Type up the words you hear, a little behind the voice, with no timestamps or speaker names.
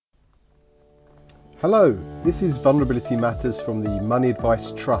Hello, this is Vulnerability Matters from the Money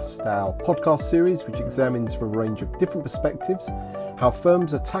Advice Trust, our podcast series which examines from a range of different perspectives how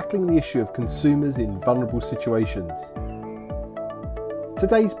firms are tackling the issue of consumers in vulnerable situations.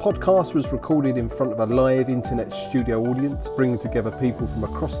 Today's podcast was recorded in front of a live internet studio audience, bringing together people from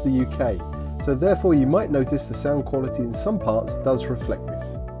across the UK, so therefore you might notice the sound quality in some parts does reflect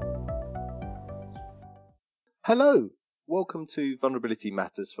this. Hello! Welcome to Vulnerability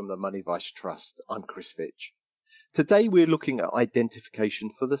Matters from the Money Advice Trust. I'm Chris Fitch. Today we're looking at identification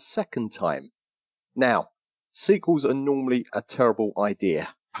for the second time. Now, sequels are normally a terrible idea,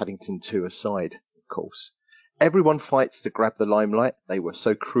 Paddington 2 aside, of course. Everyone fights to grab the limelight they were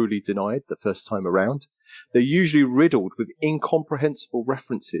so cruelly denied the first time around. They're usually riddled with incomprehensible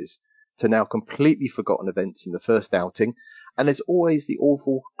references to now completely forgotten events in the first outing, and there's always the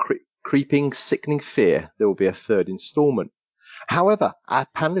awful creeping, sickening fear there will be a third instalment. However, our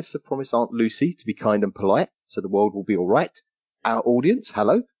panelists have promised Aunt Lucy to be kind and polite, so the world will be all right. Our audience,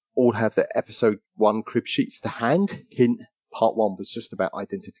 hello, all have their episode 1 crib sheets to hand. Hint, part 1 was just about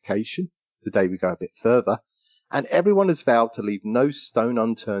identification. Today we go a bit further. And everyone has vowed to leave no stone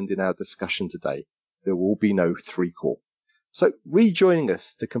unturned in our discussion today. There will be no three-call. So rejoining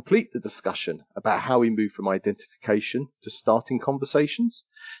us to complete the discussion about how we move from identification to starting conversations,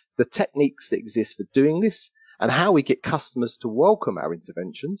 the techniques that exist for doing this, and how we get customers to welcome our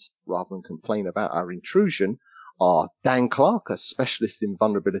interventions rather than complain about our intrusion are Dan Clark, a specialist in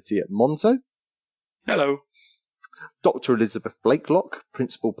vulnerability at Monzo. Hello. Dr. Elizabeth Blakelock,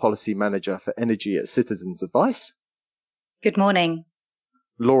 Principal Policy Manager for Energy at Citizens Advice. Good morning.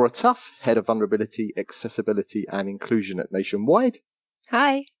 Laura Tuff, Head of Vulnerability, Accessibility and Inclusion at Nationwide.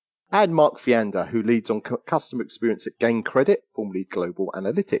 Hi. And Mark Fiander, who leads on customer experience at Gain Credit, formerly Global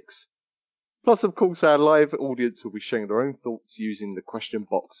Analytics. Plus, of course, our live audience will be sharing their own thoughts using the question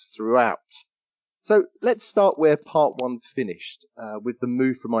box throughout. So let's start where part 1 finished, with the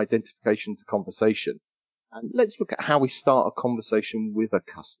move from identification to conversation. And let's look at how we start a conversation with a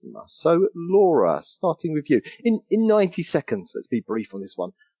customer. So Laura, starting with you. In 90 seconds, let's be brief on this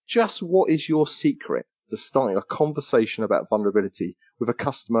one. Just what is your secret to starting a conversation about vulnerability with a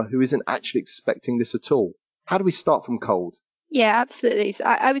customer who isn't actually expecting this at all? How do we start from cold? Yeah, absolutely. So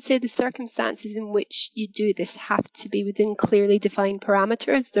I would say the circumstances in which you do this have to be within clearly defined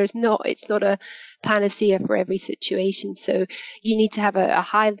parameters. It's not a panacea for every situation. So you need to have a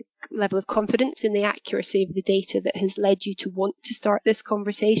high level of confidence in the accuracy of the data that has led you to want to start this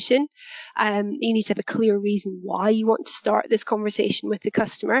conversation. You need to have a clear reason why you want to start this conversation with the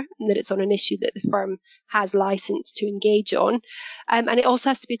customer, and that it's on an issue that the firm has license to engage on. And it also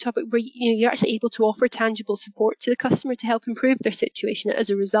has to be a topic where you're actually able to offer tangible support to the customer to help improve their situation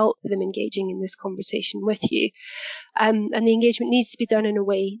as a result of them engaging in this conversation with you. And the engagement needs to be done in a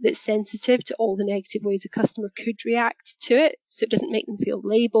way that's sensitive to all the negative ways a customer could react to it, so it doesn't make them feel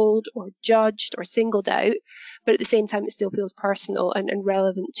labelled or judged or singled out, but at the same time it still feels personal and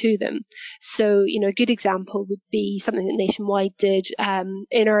relevant to them. So, a good example would be something that Nationwide did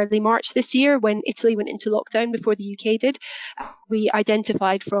in early March this year when Italy went into lockdown before the UK did. We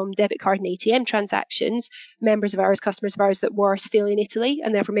identified from debit card and ATM transactions members of ours, customers of ours that were still in Italy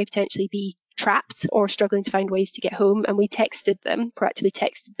and therefore may potentially be trapped or struggling to find ways to get home, and we proactively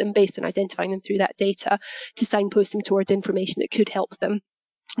texted them based on identifying them through that data to signpost them towards information that could help them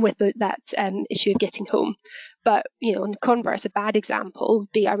with that issue of getting home. But, on the converse, a bad example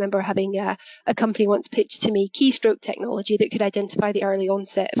would be, I remember having a company once pitched to me keystroke technology that could identify the early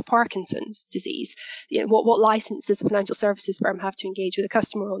onset of Parkinson's disease. What license does the financial services firm have to engage with a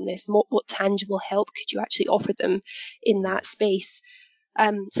customer on this? And what tangible help could you actually offer them in that space?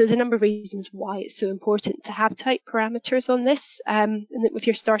 So there's a number of reasons why it's so important to have tight parameters on this. And that if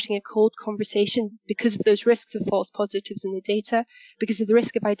you're starting a cold conversation, because of those risks of false positives in the data, because of the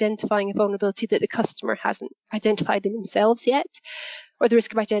risk of identifying a vulnerability that the customer hasn't identified in themselves yet, or the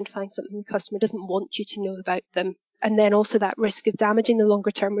risk of identifying something the customer doesn't want you to know about them. And then also that risk of damaging the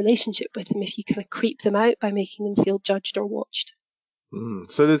longer term relationship with them if you kind of creep them out by making them feel judged or watched.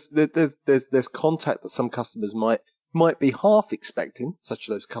 So there's contact that some customers might be half expecting, such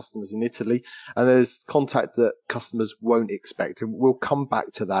as those customers in Italy, and there's contact that customers won't expect. And we'll come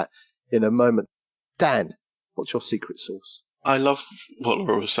back to that in a moment. Dan, what's your secret sauce? I love what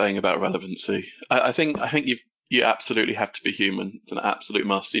Laura was saying about relevancy. I think you absolutely have to be human. It's an absolute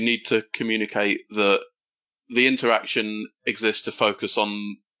must. You need to communicate that the interaction exists to focus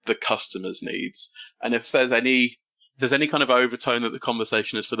on the customer's needs. And if there's any kind of overtone that the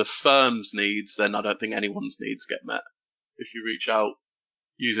conversation is for the firm's needs, then I don't think anyone's needs get met. If you reach out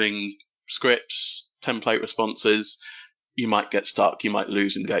using scripts, template responses, you might get stuck, you might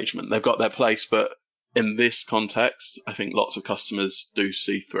lose engagement. They've got their place, but in this context, I think lots of customers do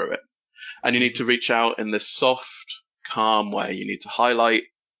see through it. And you need to reach out in this soft, calm way. You need to highlight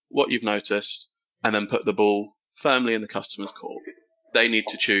what you've noticed and then put the ball firmly in the customer's court. They need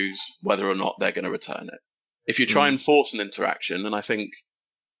to choose whether or not they're going to return it. If you try and force an interaction, and I think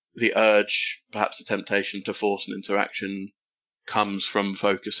the urge, perhaps the temptation to force an interaction comes from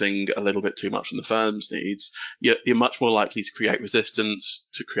focusing a little bit too much on the firm's needs, you're much more likely to create resistance,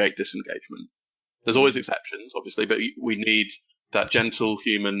 to create disengagement. There's always exceptions, obviously, but we need that gentle,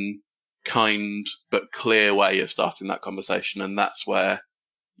 human, kind, but clear way of starting that conversation, and that's where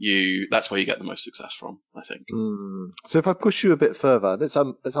you get the most success from, I think. So if I push you a bit further, let's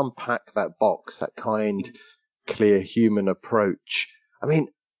unpack that box, that kind, clear, human approach. I mean,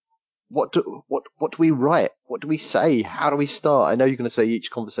 what do we write? What do we say? How do we start? I know you're going to say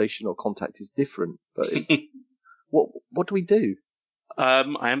each conversation or contact is different, but what do we do?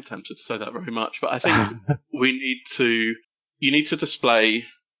 I am tempted to say that very much, but I think you need to display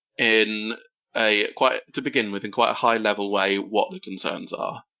in to begin with, in quite a high level way, what the concerns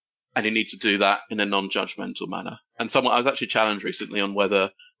are. And you need to do that in a non-judgmental manner. And I was actually challenged recently on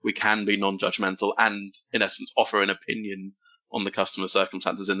whether we can be non-judgmental and, in essence, offer an opinion on the customer's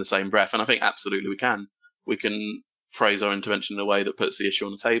circumstances in the same breath. And I think absolutely we can. We can phrase our intervention in a way that puts the issue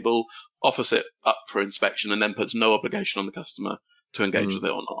on the table, offers it up for inspection, and then puts no obligation on the customer to engage with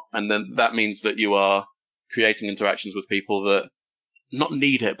it or not. And then that means that you are creating interactions with people that not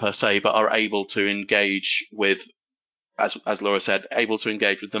need it per se, but are able to engage with, as Laura said, able to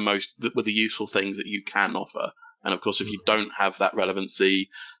engage with with the useful things that you can offer. And of course, if you don't have that relevancy,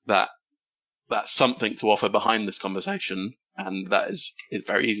 that's something to offer behind this conversation, and that is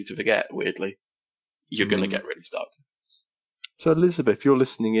very easy to forget, weirdly. You're going to get really stuck. So Elizabeth, you're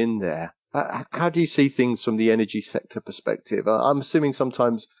listening in there. How do you see things from the energy sector perspective? I'm assuming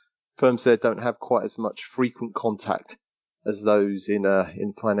sometimes firms there don't have quite as much frequent contact as those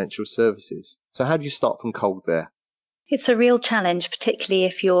in financial services. So how do you start from cold there? It's a real challenge, particularly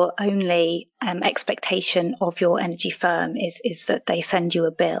if your only expectation of your energy firm is that they send you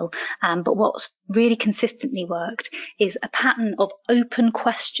a bill. But what's really consistently worked is a pattern of open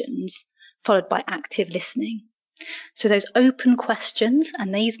questions followed by active listening. So those open questions,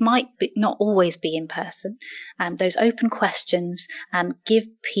 and these might not always be in person, those open questions give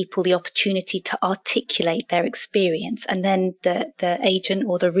people the opportunity to articulate their experience, and then the agent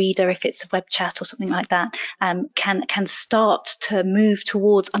or the reader, if it's a web chat or something like that, can start to move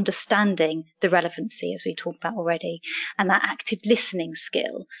towards understanding the relevancy, as we talked about already, and that active listening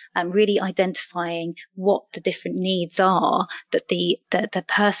skill, really identifying what the different needs are that the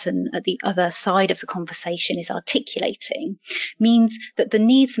person at the other side of the conversation is articulating, means that the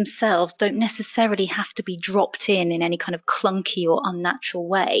needs themselves don't necessarily have to be dropped in any kind of clunky or unnatural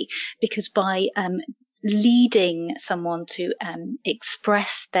way, because by leading someone to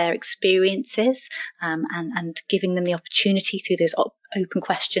express their experiences and giving them the opportunity through those open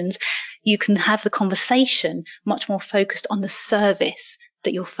questions, you can have the conversation much more focused on the service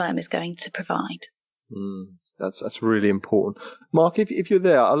that your firm is going to provide. That's really important. Mark, if you're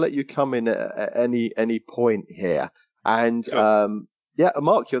there, I'll let you come in at any point here. And sure.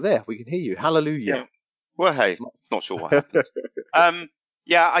 Mark, you're there. We can hear you. Hallelujah. Yeah. Well, hey, not sure what happened.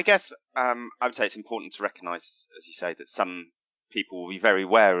 I guess I would say it's important to recognise, as you say, that some people will be very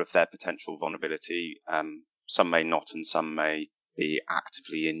aware of their potential vulnerability. Some may not, and some may be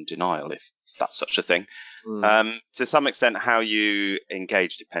actively in denial, if that's such a thing. To some extent, how you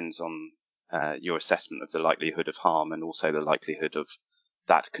engage depends on your assessment of the likelihood of harm, and also the likelihood of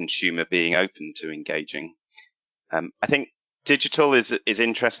that consumer being open to engaging. I think digital is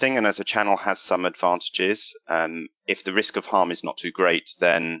interesting, and as a channel has some advantages. If the risk of harm is not too great,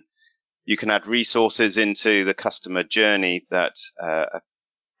 then you can add resources into the customer journey that a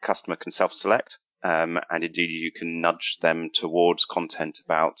customer can self-select, and indeed you can nudge them towards content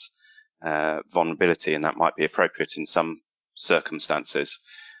about vulnerability, and that might be appropriate in some circumstances.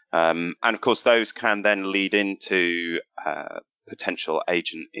 And of course, those can then lead into potential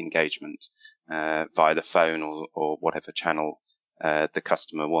agent engagement via the phone or whatever channel the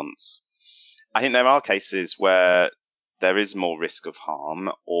customer wants. I think there are cases where there is more risk of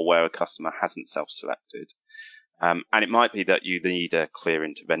harm, or where a customer hasn't self-selected. And it might be that you need a clear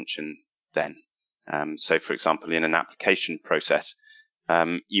intervention then. So, for example, in an application process,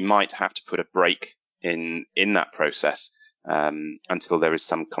 you might have to put a break in that process until there is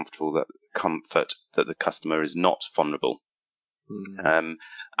some comfort that the customer is not vulnerable. And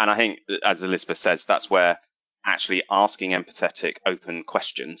I think, as Elizabeth says, that's where actually asking empathetic, open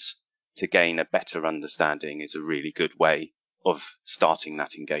questions to gain a better understanding is a really good way of starting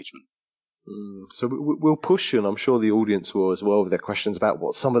that engagement. So we'll push you, and I'm sure the audience will as well with their questions about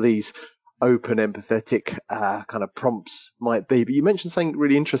what some of these open, empathetic kind of prompts might be. But you mentioned something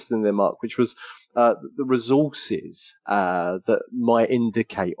really interesting there, Mark, which was the resources that might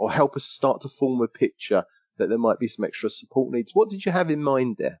indicate or help us start to form a picture that there might be some extra support needs. What did you have in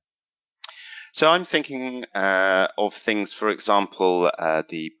mind there? So I'm thinking of things, for example,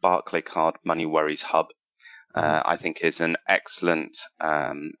 the Barclaycard Money Worries Hub. I think is an excellent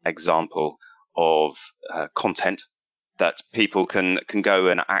example of content that people can go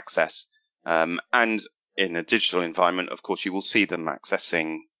and access. And in a digital environment, of course, you will see them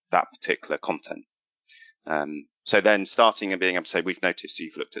accessing that particular content. So then starting and being able to say, we've noticed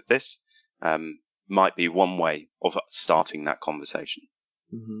you've looked at this, might be one way of starting that conversation.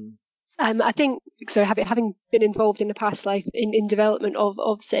 Mm-hmm. I think, so having been involved in a past life in development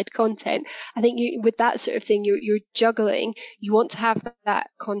of said content, I think with that sort of thing, you're juggling. You want to have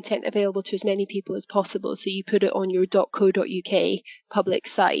that content available to as many people as possible. So you put it on your .co.uk public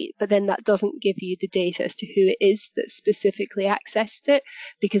site, but then that doesn't give you the data as to who it is that specifically accessed it,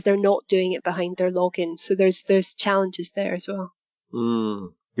 because they're not doing it behind their login. So there's challenges there as well.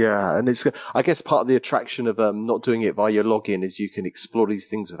 Yeah, and it's, I guess, part of the attraction of not doing it via your login is you can explore these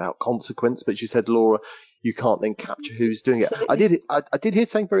things without consequence. But you said, Laura, you can't then capture who's doing it. Absolutely. I did hear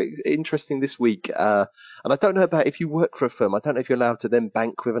something very interesting this week, and I don't know about if you work for a firm. I don't know if you're allowed to then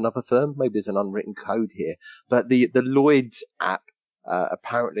bank with another firm. Maybe there's an unwritten code here. But the Lloyds app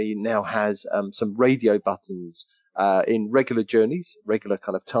apparently now has some radio buttons in regular journeys, regular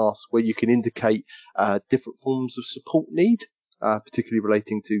kind of tasks, where you can indicate different forms of support need. Particularly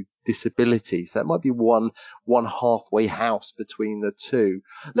relating to disability. So it might be one halfway house between the two.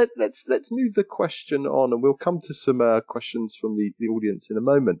 Let's move the question on, and we'll come to some questions from the audience in a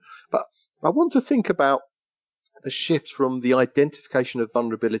moment. But I want to think about the shift from the identification of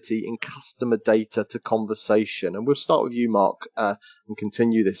vulnerability in customer data to conversation. And we'll start with you, Mark, and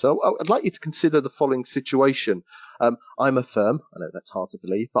continue this. So I'd like you to consider the following situation. I'm a firm. I know that's hard to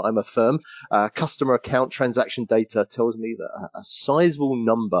believe, but I'm a firm. Customer account transaction data tells me that a sizable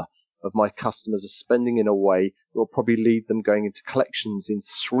number of my customers are spending in a way that will probably lead them going into collections in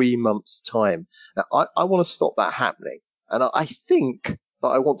 3 months' time. Now, I want to stop that happening. And I think that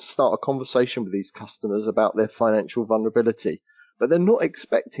I want to start a conversation with these customers about their financial vulnerability, but they're not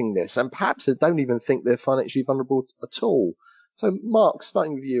expecting this, and perhaps they don't even think they're financially vulnerable at all. So, Mark,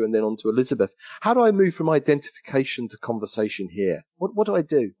 starting with you and then on to Elizabeth, how do I move from identification to conversation here? What do I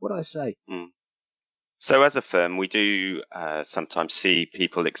do? What do I say? So as a firm, we do sometimes see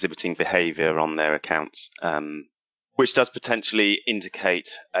people exhibiting behaviour on their accounts, which does potentially indicate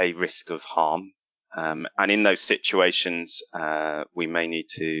a risk of harm. And in those situations, we may need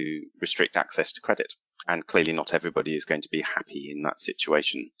to restrict access to credit. And clearly not everybody is going to be happy in that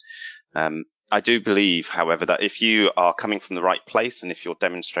situation. I do believe, however, that if you are coming from the right place and if you're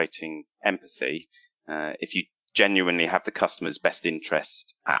demonstrating empathy, if you genuinely have the customer's best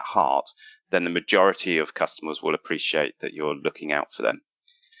interest at heart, then the majority of customers will appreciate that you're looking out for them.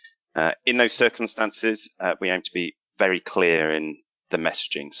 In those circumstances, we aim to be very clear in the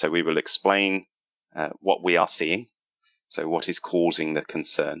messaging. So we will explain what we are seeing, so what is causing the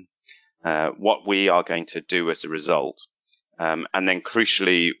concern, what we are going to do as a result, and then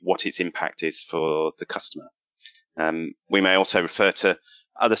crucially what its impact is for the customer. We may also refer to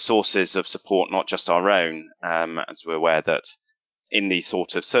other sources of support, not just our own, as we're aware that in these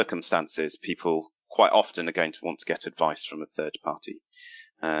sort of circumstances, people quite often are going to want to get advice from a third party.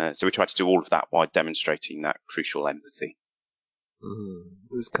 So we try to do all of that while demonstrating that crucial empathy.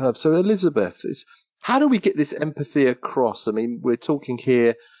 It's kind of, so Elizabeth, how do we get this empathy across? I mean, we're talking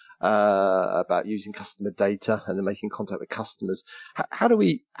here about using customer data and then making contact with customers. How do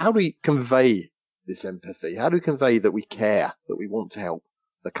we convey this empathy? How do we convey that we care, that we want to help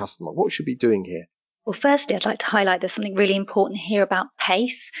the customer? What should we be doing here? Well, firstly, I'd like to highlight there's something really important here about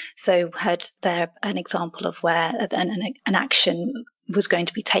pace. So heard there an example of where an action was going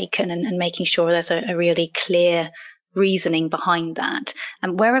to be taken and making sure there's a really clear reasoning behind that.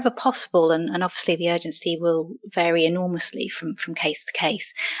 And wherever possible, and obviously the urgency will vary enormously from case to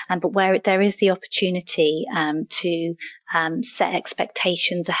case, but where there is the opportunity to set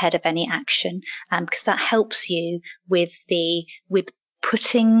expectations ahead of any action, because that helps you with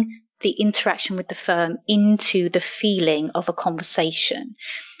putting the interaction with the firm into the feeling of a conversation.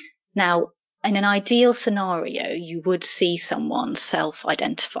 Now, in an ideal scenario, you would see someone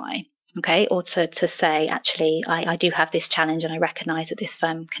self-identify, okay, or to say, actually, I do have this challenge and I recognize that this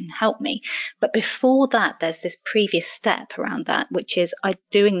firm can help me. But before that, there's this previous step around that, which is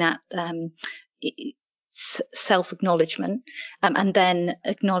doing that self-acknowledgement, and then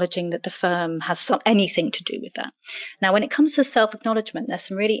acknowledging that the firm has anything to do with that. Now, when it comes to self-acknowledgement, there's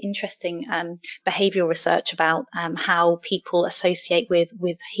some really interesting behavioural research about how people associate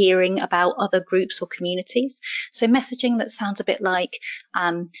with hearing about other groups or communities. So messaging that sounds a bit like,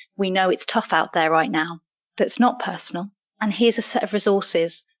 we know it's tough out there right now, that's not personal, and here's a set of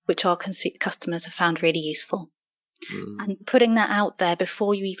resources which our customers have found really useful. And putting that out there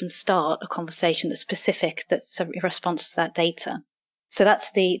before you even start a conversation that's specific, that's a response to that data. So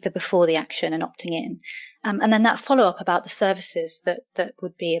that's the before the action and opting in. And then that follow-up about the services that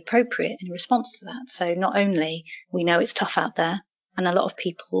would be appropriate in response to that. So not only we know it's tough out there, and a lot of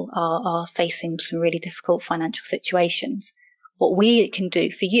people are facing some really difficult financial situations, what we can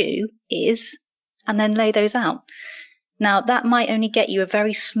do for you is, and then lay those out. Now, that might only get you a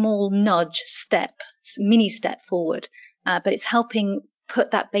very small nudge mini step forward, but it's helping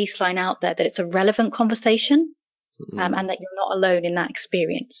put that baseline out there that it's a relevant conversation, and that you're not alone in that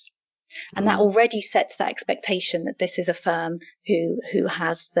experience. And that already sets that expectation that this is a firm who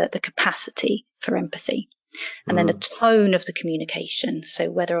has the capacity for empathy. And then the tone of the communication, so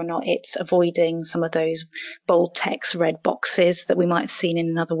whether or not it's avoiding some of those bold text red boxes that we might have seen in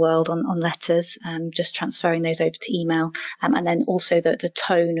another world on letters, just transferring those over to email, and then also the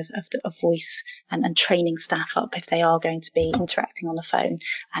tone of voice, and training staff up if they are going to be interacting on the phone,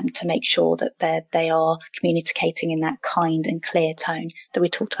 to make sure that they are communicating in that kind and clear tone that we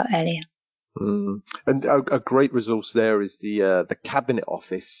talked about earlier. And a great resource there is the Cabinet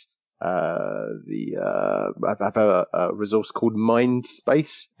Office. I have a resource called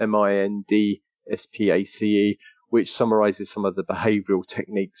Mindspace, MINDSPACE, which summarizes some of the behavioral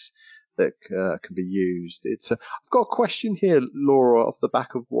techniques that can be used. I've got a question here, Laura, off the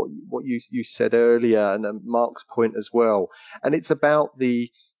back of what you said earlier, and Mark's point as well. And it's about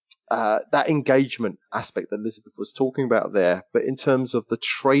that engagement aspect that Elizabeth was talking about there, but in terms of the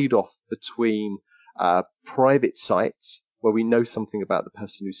trade-off between private sites, where we know something about the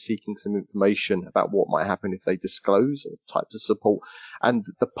person who's seeking some information about what might happen if they disclose, or types of support, and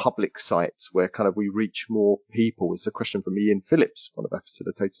the public sites where kind of we reach more people. It's a question from Ian Phillips, one of our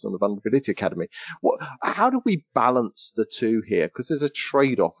facilitators on the Vulnerability Academy. How do we balance the two here? Because there's a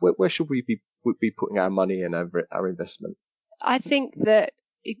trade-off. Where should we be putting our money and our investment? I think that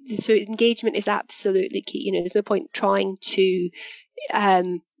engagement is absolutely key. There's no point trying to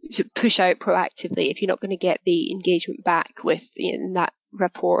push out proactively if you're not going to get the engagement back with that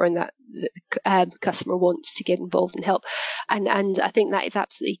rapport and that the customer wants to get involved and help. And I think that is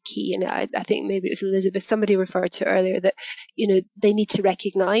absolutely key. And I think maybe it was Elizabeth, somebody referred to earlier, that they need to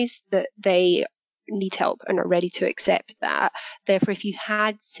recognize that they need help and are ready to accept that. Therefore, if you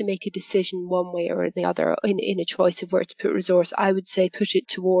had to make a decision one way or the other in a choice of where to put resource, I would say put it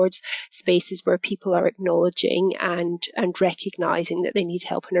towards spaces where people are acknowledging and recognizing that they need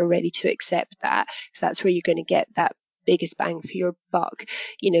help and are ready to accept that, because that's where you're going to get that biggest bang for your buck.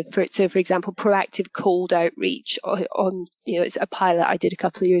 For example, proactive cold outreach on it's a pilot I did a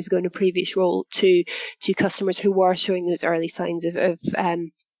couple of years ago in a previous role to customers who were showing those early signs of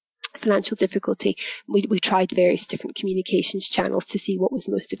financial difficulty. We tried various different communications channels to see what was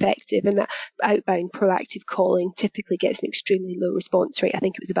most effective, and that outbound proactive calling typically gets an extremely low response rate. I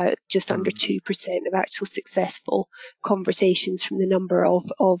think it was about just under 2% of actual successful conversations from the number of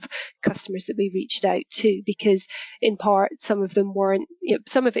customers that we reached out to, because in part some of them weren't,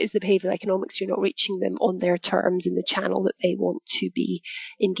 some of it is the behavioural economics, you're not reaching them on their terms in the channel that they want to be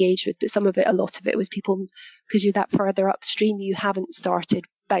engaged with, but some of it, a lot of it was people, because you're that further upstream, you haven't started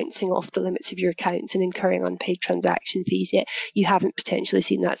bouncing off the limits of your accounts and incurring unpaid transaction fees yet. You haven't potentially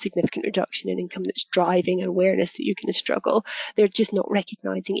seen that significant reduction in income that's driving awareness that you're going to struggle. They're just not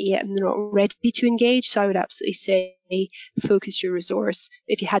recognising it yet, and they're not ready to engage. So I would absolutely say focus your resource,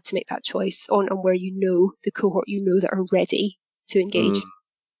 if you had to make that choice, on where the cohort that are ready to engage.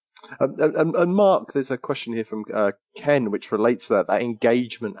 And Mark, there's a question here from Ken which relates to that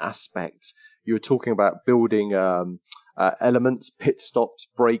engagement aspect. You were talking about building elements, pit stops,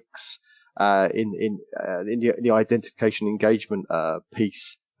 breaks in the identification engagement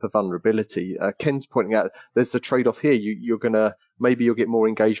piece for vulnerability. Ken's pointing out there's the trade-off here. You'll get more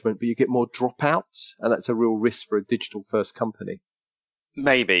engagement, but you get more dropouts, and that's a real risk for a digital-first company.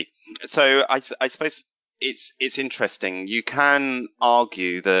 Maybe. So I suppose it's interesting. You can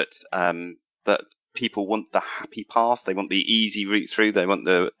argue that that people want the happy path. They want the easy route through. They want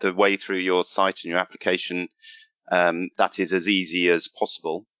the way through your site and your application that is as easy as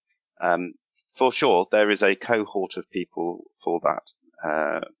possible. For sure, there is a cohort of people for that.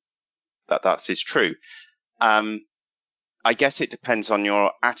 That is true. I guess it depends on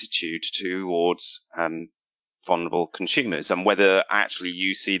your attitude towards vulnerable consumers and whether actually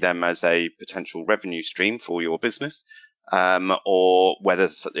you see them as a potential revenue stream for your business, or whether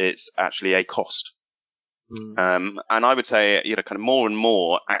it's actually a cost. And I would say, kind of more and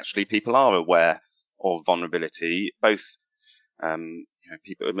more, actually, people are aware of vulnerability, both,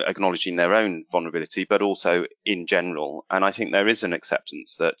 people acknowledging their own vulnerability, but also in general. And I think there is an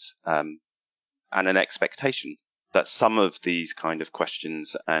acceptance that, and an expectation that some of these kind of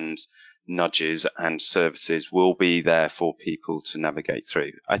questions and nudges and services will be there for people to navigate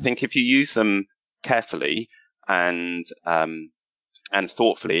through. I think if you use them carefully and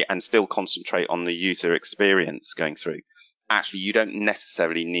thoughtfully and still concentrate on the user experience going through, actually you don't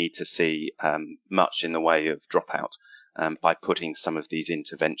necessarily need to see much in the way of dropout by putting some of these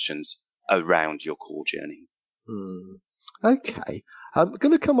interventions around your core journey. Okay. I'm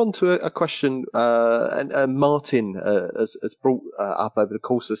going to come on to a question, and Martin has brought up over the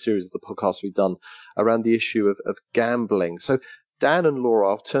course of the series of the podcasts we've done around the issue of gambling. So Dan and Laura,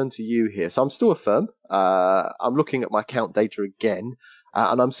 I'll turn to you here. So I'm still a firm. I'm looking at my account data again,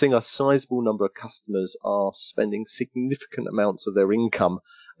 and I'm seeing a sizable number of customers are spending significant amounts of their income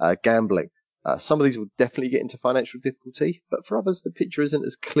gambling. Some of these will definitely get into financial difficulty, but for others, the picture isn't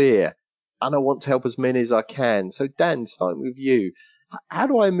as clear. And I want to help as many as I can. So Dan, starting with you, how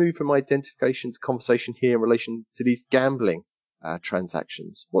do I move from identification to conversation here in relation to these gambling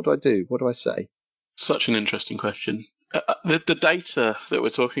transactions? What do I do? What do I say? Such an interesting question. The data that we're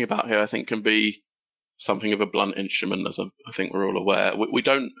talking about here, I think, can be something of a blunt instrument, as I think we're all aware. We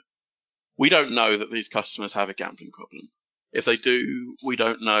don't know that these customers have a gambling problem. If they do, we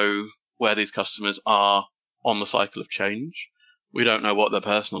don't know where these customers are on the cycle of change. We don't know what their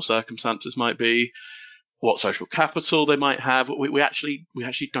personal circumstances might be, what social capital they might have. We actually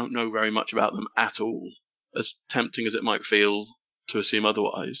don't know very much about them at all, as tempting as it might feel to assume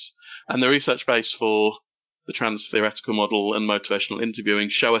otherwise. And the research base for the trans-theoretical model and motivational interviewing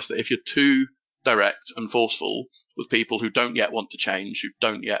show us that if you're too direct and forceful with people who don't yet want to change, who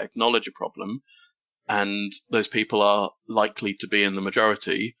don't yet acknowledge a problem, and those people are likely to be in the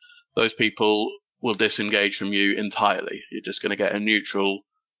majority, those people will disengage from you entirely. You're just going to get a neutral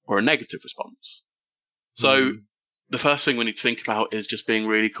or a negative response. So the first thing we need to think about is just being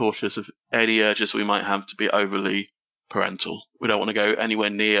really cautious of any urges we might have to be overly parental. We don't want to go anywhere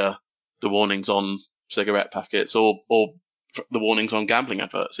near the warnings on cigarette packets or the warnings on gambling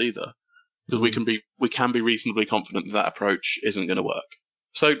adverts either, because we can be reasonably confident that approach isn't going to work.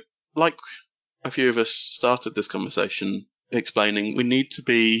 So, like a few of us started this conversation explaining, we need to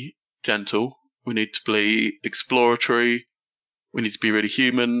be gentle, we need to be exploratory, we need to be really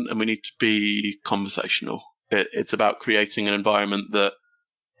human, and we need to be conversational. It's about creating an environment that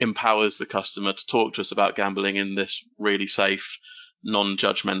empowers the customer to talk to us about gambling in this really safe,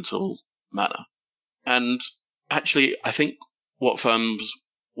 non-judgmental manner. And actually, I think what firms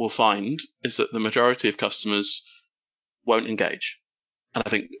will find is that the majority of customers won't engage. And I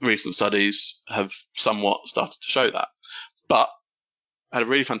think recent studies have somewhat started to show that. But I had a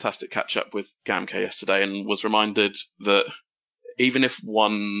really fantastic catch-up with GamCare yesterday and was reminded that even if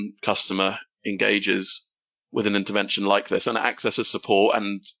one customer engages with an intervention like this and accesses support,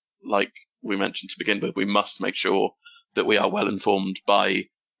 and like we mentioned to begin with, we must make sure that we are well informed by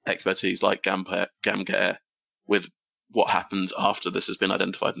expertise like GamCare with what happens after this has been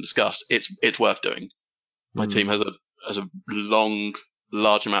identified and discussed. It's worth doing. My team has a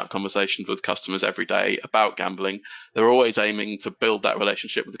large amount of conversations with customers every day about gambling. They're always aiming to build that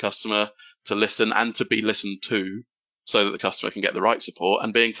relationship with the customer, to listen and to be listened to, so that the customer can get the right support.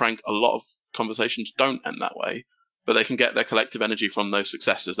 And being frank, a lot of conversations don't end that way, but they can get their collective energy from those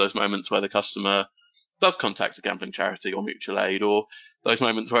successes, those moments where the customer does contact a gambling charity or mutual aid, or those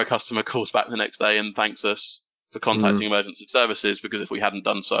moments where a customer calls back the next day and thanks us for contacting emergency services, because if we hadn't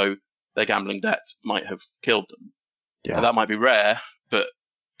done so, their gambling debt might have killed them. Yeah. Now, that might be rare, but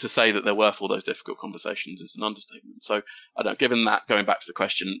to say that they're worth all those difficult conversations is an understatement. So, given that, going back to the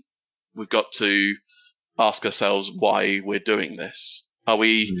question, we've got to ask ourselves why we're doing this. Are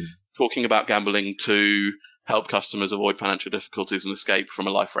we talking about gambling to help customers avoid financial difficulties and escape from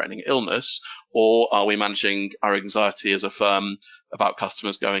a life-threatening illness, or are we managing our anxiety as a firm about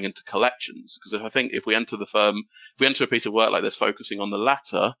customers going into collections? Because if we enter a piece of work like this focusing on the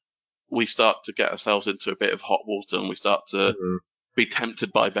latter, we start to get ourselves into a bit of hot water, and we start to be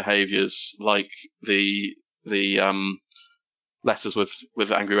tempted by behaviours like the letters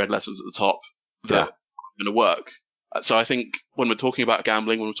with angry red letters at the top that are going to work. So I think when we're talking about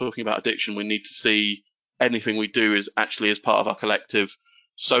gambling, when we're talking about addiction, we need to see anything we do is actually as part of our collective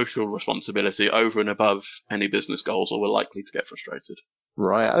social responsibility over and above any business goals, or we're likely to get frustrated.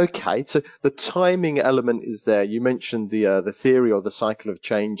 Right. Okay. So the timing element is there. You mentioned the theory or the cycle of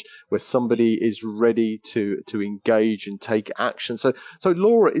change where somebody is ready to engage and take action. So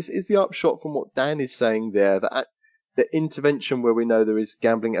Laura, is the upshot from what Dan is saying there that the intervention where we know there is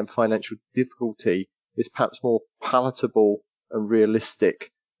gambling and financial difficulty is perhaps more palatable and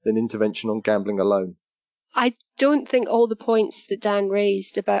realistic than intervention on gambling alone? I don't think all the points that Dan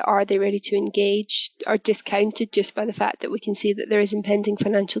raised about are they ready to engage are discounted just by the fact that we can see that there is impending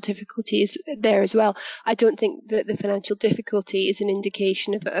financial difficulties there as well. I don't think that the financial difficulty is an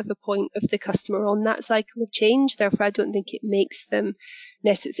indication of a point of the customer on that cycle of change. Therefore, I don't think it makes them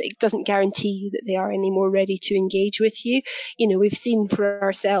necessary. It doesn't guarantee you that they are any more ready to engage with you. You know, we've seen for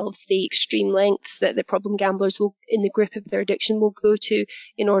ourselves the extreme lengths that the problem gamblers will, in the grip of their addiction, will go to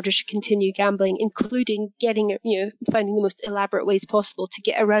in order to continue gambling, including finding the most elaborate ways possible to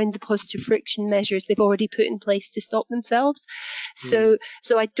get around the positive friction measures they've already put in place to stop themselves. So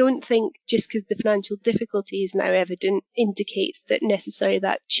I don't think just because the financial difficulty is now evident indicates that necessarily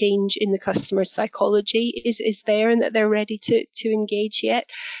that change in the customer's psychology is there and that they're ready to engage yet.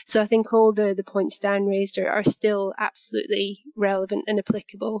 So I think all the points Dan raised are still absolutely relevant and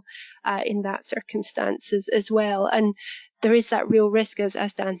applicable in that circumstances as well. And there is that real risk,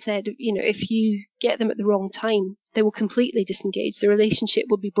 as Dan said, if you get them at the wrong time, they will completely disengage. The relationship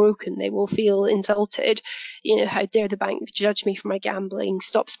will be broken. They will feel insulted. How dare the bank judge me for my gambling?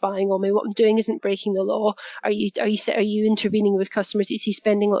 Stop spying on me. What I'm doing isn't breaking the law. Are you intervening with customers? Is he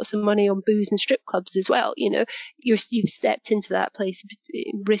spending lots of money on booze and strip clubs as well? You've stepped into that place,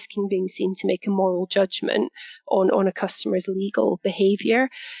 risking being seen to make a moral judgment on a customer's legal behaviour.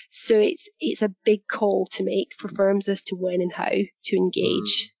 So it's a big call to make for firms as to when and how to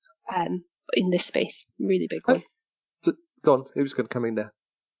engage in this space. Really big one. Go on. Who's going to come in there?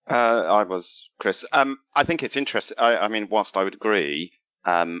 I was Chris. I think it's interesting. I mean, whilst I would agree,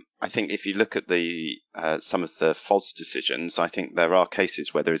 I think if you look at some of the FOS decisions, I think there are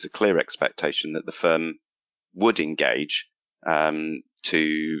cases where there is a clear expectation that the firm would engage and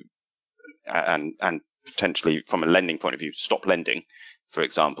potentially, from a lending point of view, stop lending, for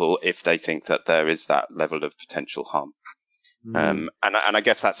example, if they think that there is that level of potential harm. And I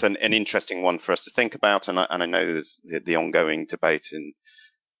guess that's an interesting one for us to think about. And I know there's the ongoing debate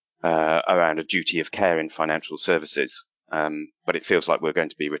around a duty of care in financial services. But it feels like we're going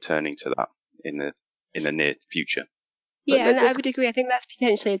to be returning to that in the near future. Yeah, and I would agree. I think that's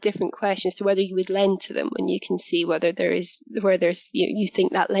potentially a different question as to whether you would lend to them when you can see where you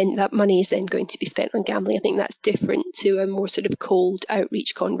think that money is then going to be spent on gambling. I think that's different to a more sort of cold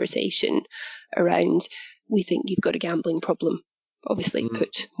outreach conversation around, we think you've got a gambling problem, obviously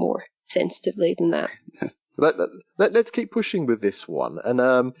put more sensitively than that. Let's keep pushing with this one.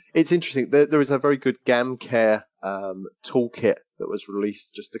 And it's interesting. There is a very good GamCare toolkit that was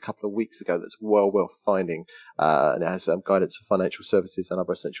released just a couple of weeks ago that's well worth finding, and it has guidance for financial services and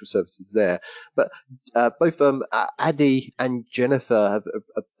other essential services there. But both Addy and Jennifer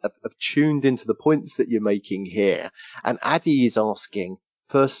have tuned into the points that you're making here. And Addy is asking,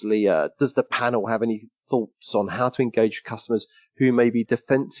 firstly, does the panel have any thoughts on how to engage with customers who may be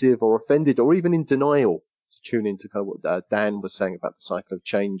defensive or offended or even in denial? To tune into kind of what Dan was saying about the cycle of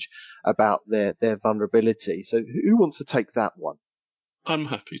change, about their vulnerability. So who wants to take that one? I'm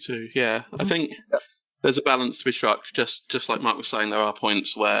happy to, yeah. I think there's a balance to be struck. Just like Mark was saying, there are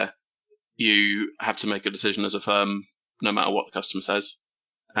points where you have to make a decision as a firm no matter what the customer says.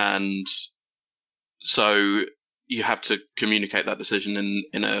 And so you have to communicate that decision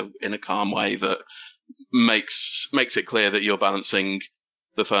in a calm way that makes it clear that you're balancing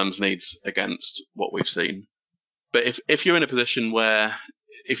the firm's needs against what we've seen. But if you're in a position where,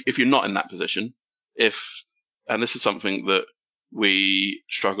 if you're not in that position, and this is something that we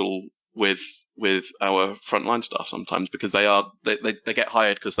struggle with our frontline staff sometimes, because they get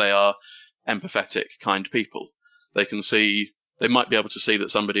hired because they are empathetic, kind people. They might be able to see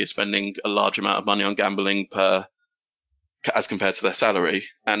that somebody is spending a large amount of money on gambling as compared to their salary.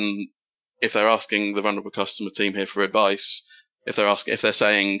 And if they're asking the vulnerable customer team here for advice, if they're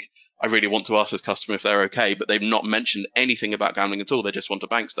saying, I really want to ask this customer if they're okay, but they've not mentioned anything about gambling at all, they just want a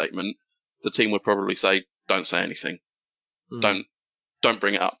bank statement, the team would probably say, don't say anything. Don't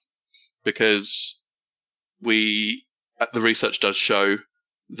bring it up. Because the research does show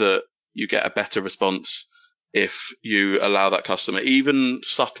that you get a better response if you allow that customer, even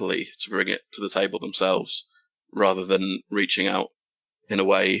subtly, to bring it to the table themselves, rather than reaching out in a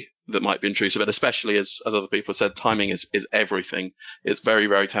way that might be intrusive. And especially, as other people have said, timing is everything. It's very,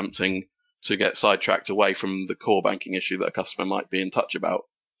 very tempting to get sidetracked away from the core banking issue that a customer might be in touch about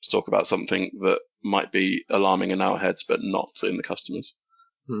to talk about something that might be alarming in our heads, but not in the customers.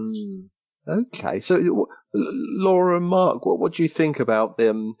 Okay. So, Laura and Mark, what do you think about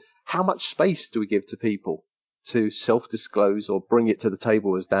them? How much space do we give to people to self-disclose or bring it to the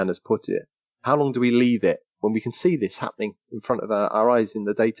table, as Dan has put it? How long do we leave it when we can see this happening in front of our eyes in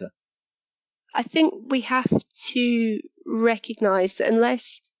the data? I think we have to recognise that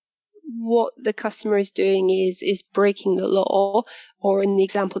unless what the customer is doing is breaking the law, or in the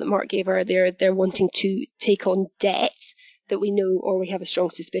example that Mark gave earlier, they're wanting to take on debt that we know or we have a strong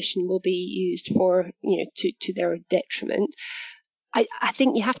suspicion will be used for, to their detriment. I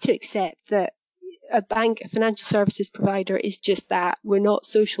think you have to accept that a bank, a financial services provider, is just that. We're not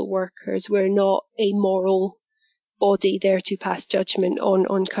social workers. We're not a moral body there to pass judgment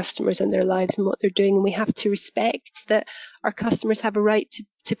on customers and their lives and what they're doing. And we have to respect that our customers have a right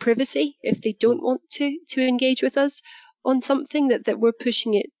to privacy if they don't want to engage with us on something, that we're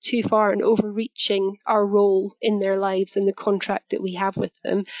pushing it too far and overreaching our role in their lives and the contract that we have with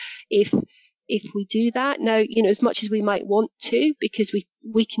them. If we do that now, as much as we might want to, because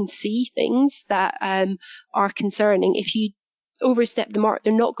we can see things that are concerning, if you overstep the mark,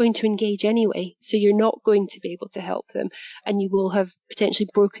 they're not going to engage anyway. So you're not going to be able to help them, and you will have potentially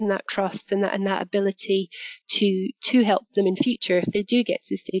broken that trust and that ability to help them in future if they do get to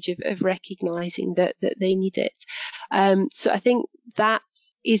the stage of recognizing that they need it. So I think that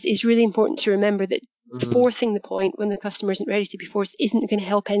is really important to remember, that forcing the point when the customer isn't ready to be forced isn't going to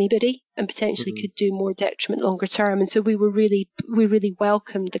help anybody, and potentially could do more detriment longer term. And so we really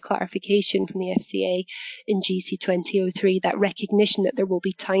welcomed the clarification from the FCA in GC 2003, that recognition that there will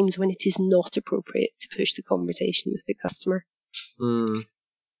be times when it is not appropriate to push the conversation with the customer. I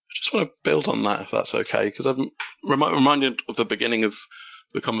just want to build on that, if that's okay, because I'm reminded of the beginning of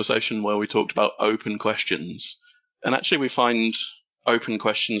the conversation where we talked about open questions. And actually we find open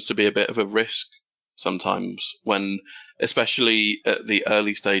questions to be a bit of a risk sometimes, when, especially at the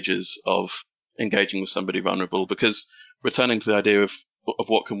early stages of engaging with somebody vulnerable, because returning to the idea of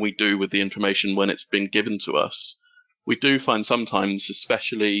what can we do with the information when it's been given to us, we do find sometimes,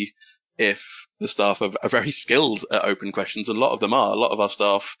 especially if the staff are very skilled at open questions, a lot of our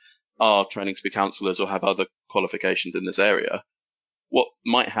staff are training to be counsellors or have other qualifications in this area. What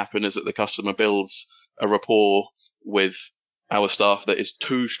might happen is that the customer builds a rapport with our staff that is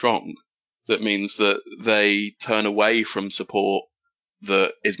too strong. That means that they turn away from support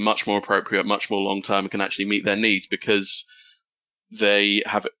that is much more appropriate, much more long-term, and can actually meet their needs, because they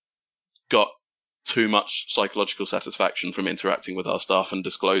have got too much psychological satisfaction from interacting with our staff and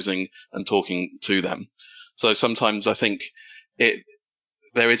disclosing and talking to them. So sometimes I think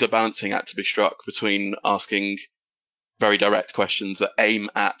there is a balancing act to be struck between asking very direct questions that aim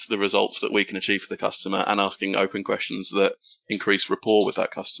at the results that we can achieve for the customer, and asking open questions that increase rapport with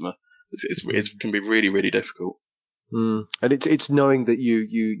that customer. It can be really, really difficult. And it's knowing that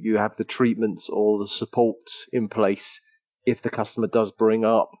you have the treatments or the support in place if the customer does bring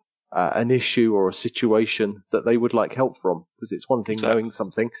up an issue or a situation that they would like help from. Because it's one thing knowing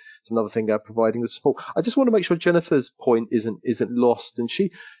something, it's another thing providing the support. I just want to make sure Jennifer's point isn't lost, and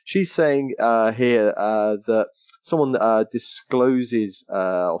she's saying here that someone discloses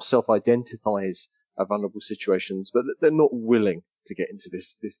or self-identifies vulnerable situations, but they're not willing to get into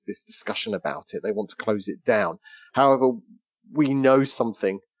this discussion about it. They want to close it down. However, we know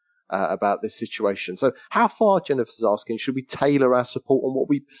something about this situation. So how far, Jennifer's asking, should we tailor our support on what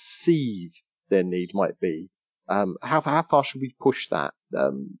we perceive their need might be? How far should we push that?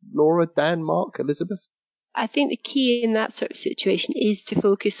 Laura, Dan, Mark, Elizabeth? I think the key in that sort of situation is to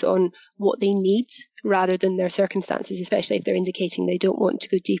focus on what they need rather than their circumstances, especially if they're indicating they don't want to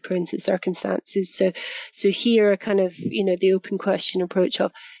go deeper into the circumstances. So here, kind of, the open question approach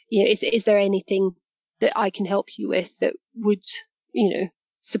of, is there anything that I can help you with that would,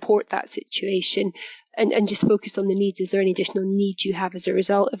 support that situation, and just focus on the needs. Is there any additional needs you have as a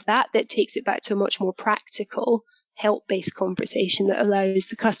result of that? That takes it back to a much more practical, help-based conversation that allows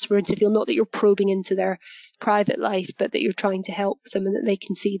the customer to feel not that you're probing into their private life, but that you're trying to help them, and that they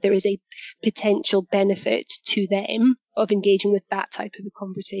can see there is a potential benefit to them of engaging with that type of a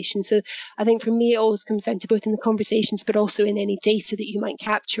conversation. So I think for me, it always comes down to both in the conversations, but also in any data that you might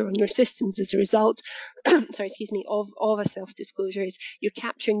capture on your systems as a result, of a self-disclosure, is you're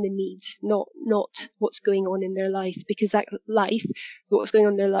capturing the need, not what's going on in their life, because that life, what's going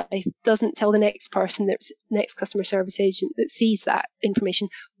on in their life, doesn't tell the next person, next customer service agent that sees that information,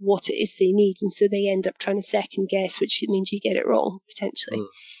 what it is they need. And so they end up trying to second guess, which means you get it wrong, potentially.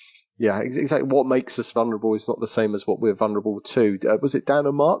 Yeah, exactly. What makes us vulnerable is not the same as what we're vulnerable to. Was it Dan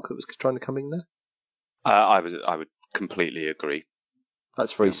or Mark that was trying to come in there? I would completely agree.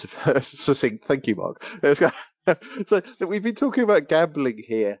 That's very succinct. Thank you, Mark. So we've been talking about gambling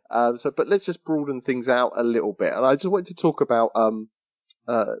here. But let's just broaden things out a little bit. And I just wanted to talk about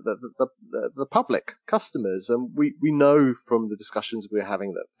the public customers. And we know from the discussions we're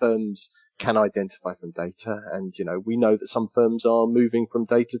having that firms can identify from data. And, we know that some firms are moving from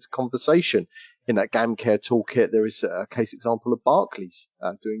data to conversation. In that GamCare toolkit, there is a case example of Barclays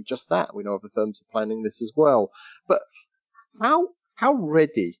doing just that. We know other firms are planning this as well. But how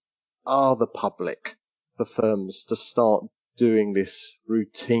ready are the public for firms to start doing this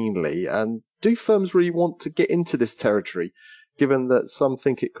routinely? And do firms really want to get into this territory, given that some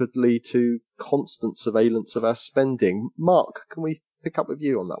think it could lead to constant surveillance of our spending? Mark, can we pick up with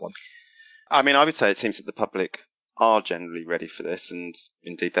you on that one? I mean, I would say it seems that the public are generally ready for this, and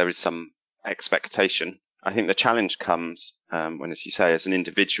indeed there is some expectation. I think the challenge comes when, as you say, as an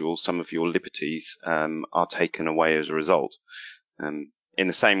individual, some of your liberties are taken away as a result. In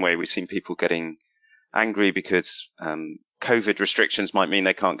the same way, we've seen people getting angry because COVID restrictions might mean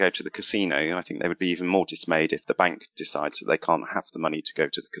they can't go to the casino. I think they would be even more dismayed if the bank decides that they can't have the money to go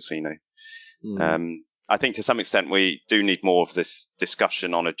to the casino. I think to some extent we do need more of this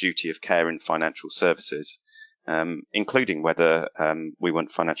discussion on a duty of care in financial services, including whether we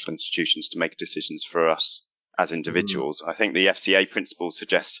want financial institutions to make decisions for us as individuals. I think the FCA principles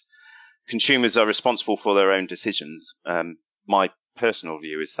suggest consumers are responsible for their own decisions. My personal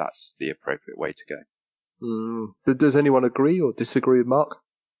view is that's the appropriate way to go. Does anyone agree or disagree with Mark?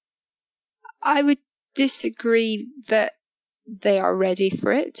 I would disagree that they are ready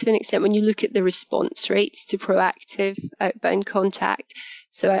for it to an extent. When you look at the response rates to proactive outbound contact,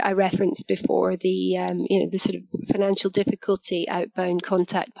 so I referenced before the the sort of financial difficulty outbound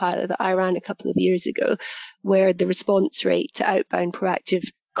contact pilot that I ran a couple of years ago, where the response rate to outbound proactive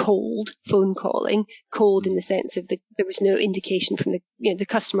cold phone calling, cold in the sense of there was no indication from the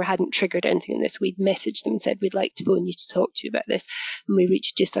customer hadn't triggered anything in this. We'd messaged them and said, we'd like to phone you to talk to you about this. And we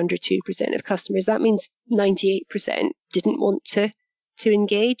reached just under 2% of customers. That means 98% didn't want to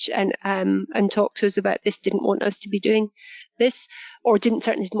engage and talk to us about this, didn't want us to be doing this, or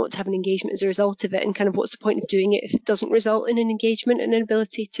certainly didn't want to have an engagement as a result of it. And kind of what's the point of doing it if it doesn't result in an engagement and an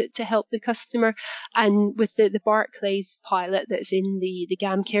ability to help the customer? And with the Barclays pilot that's in the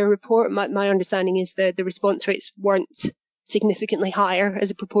GamCare report, my understanding is the response rates weren't significantly higher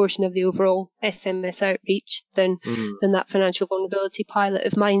as a proportion of the overall SMS outreach than that financial vulnerability pilot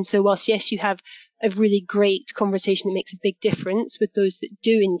of mine. So whilst, yes, you have a really great conversation that makes a big difference with those that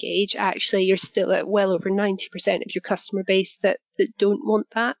do engage, actually you're still at well over 90% of your customer base that don't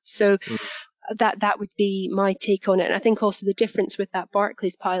want that. So that would be my take on it. And I think also the difference with that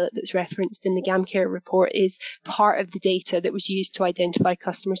Barclays pilot that's referenced in the GamCare report is part of the data that was used to identify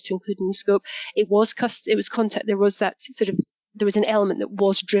customers to include in the scope. There was an element that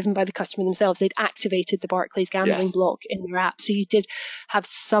was driven by the customer themselves. They'd activated the Barclays gambling block in their app. So you did have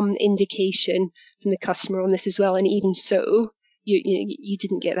some indication from the customer on this as well. And even so, you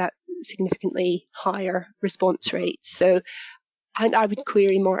didn't get that significantly higher response rate. So I would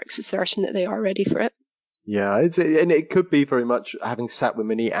query Mark's assertion that they are ready for it. Yeah, and it could be very much, having sat with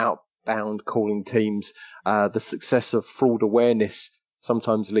many outbound calling teams, the success of fraud awareness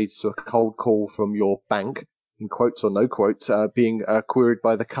sometimes leads to a cold call from your bank, in quotes or no quotes, being queried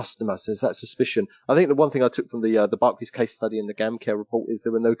by the customer. So there's that suspicion. I think the one thing I took from the Barclays case study and the GamCare report is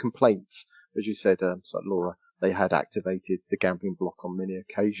there were no complaints. As you said, Laura, they had activated the gambling block on many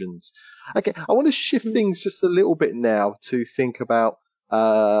occasions. Okay, I want to shift things just a little bit now to think about,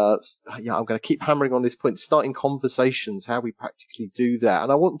 I'm going to keep hammering on this point, starting conversations, how we practically do that.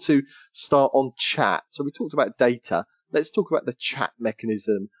 And I want to start on chat. So we talked about data. Let's talk about the chat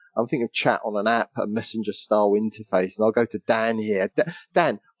mechanism. I'm thinking of chat on an app, a messenger style interface. And I'll go to Dan here.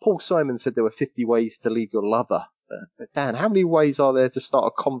 Dan, Paul Simon said there were 50 ways to leave your lover. But Dan, how many ways are there to start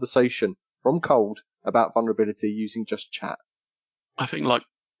a conversation from cold about vulnerability using just chat? I think, like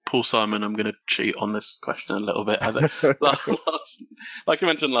Paul Simon, I'm going to cheat on this question a little bit. Like I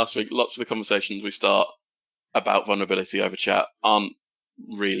mentioned last week, lots of the conversations we start about vulnerability over chat aren't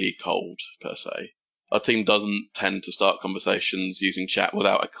really cold per se. Our team doesn't tend to start conversations using chat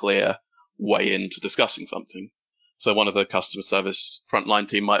without a clear way into discussing something. So one of the customer service frontline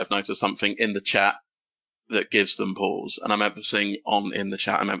team might have noticed something in the chat that gives them pause. And I'm emphasizing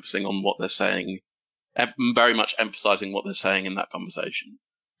on what they're saying, very much emphasizing what they're saying in that conversation.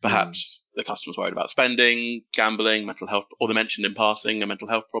 Perhaps the customer's worried about spending, gambling, mental health, or they mentioned in passing a mental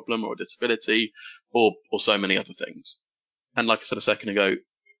health problem or a disability, or so many other things. And like I said a second ago,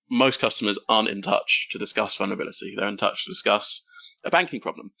 most customers aren't in touch to discuss vulnerability. They're in touch to discuss a banking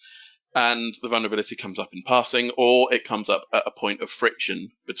problem. and the vulnerability comes up in passing, or it comes up at a point of friction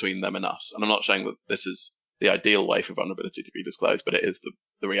between them and us. And I'm not saying that this is the ideal way for vulnerability to be disclosed, but it is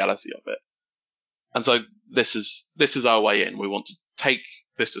the reality of it. And so this is our way in. We want to take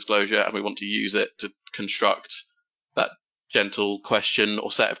this disclosure and we want to use it to construct that gentle question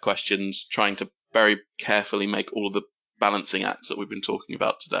or set of questions, trying to very carefully make all of the balancing acts that we've been talking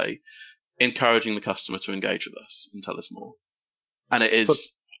about today, encouraging the customer to engage with us and tell us more. And it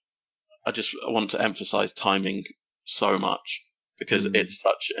is, I want to emphasize timing so much, because it's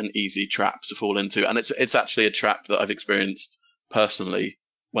such an easy trap to fall into. And it's actually a trap that I've experienced personally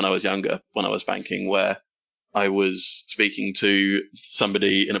when I was younger, when I was banking, where I was speaking to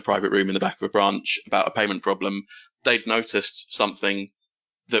somebody in a private room in the back of a branch about a payment problem. They'd noticed something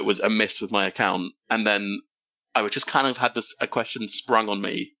that was amiss with my account, and then I would just kind of had a question sprung on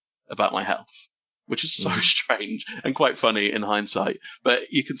me about my health, which is so strange and quite funny in hindsight.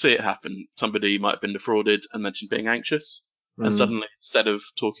 But you can see it happen. Somebody might have been defrauded and mentioned being anxious, and suddenly, instead of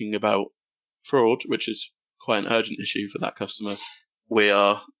talking about fraud, which is quite an urgent issue for that customer, we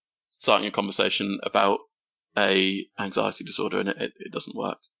are starting a conversation about a anxiety disorder, and it doesn't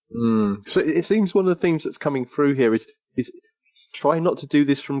work. So it seems one of the themes that's coming through here is try not to do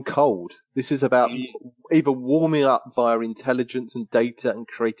this from cold. This is about either warming up via intelligence and data and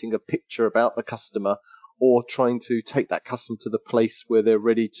creating a picture about the customer, or trying to take that customer to the place where they're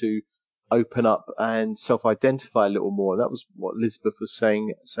ready to open up and self-identify a little more. That was what Elizabeth was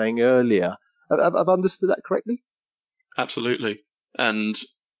saying earlier. Have I understood that correctly? Absolutely. And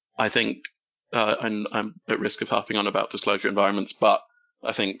I think, and I'm at risk of harping on about disclosure environments, but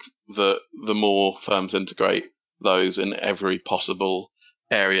I think that the more firms integrate those in every possible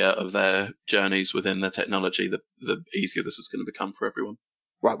area of their journeys within their technology, the easier this is going to become for everyone.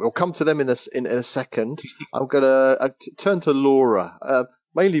 Right, we'll come to them in a second. I'm going to turn to Laura,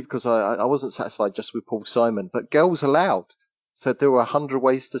 mainly because I wasn't satisfied just with Paul Simon, but Girls Aloud said there were 100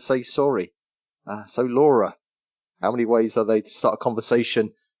 ways to say sorry. So Laura, how many ways are they to start a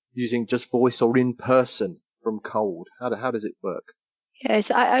conversation using just voice or in person from cold? How does it work?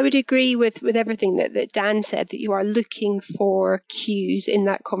 Yes, I would agree with everything that Dan said, that you are looking for cues in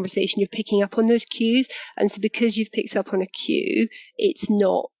that conversation. You're picking up on those cues. And so because you've picked up on a cue, it's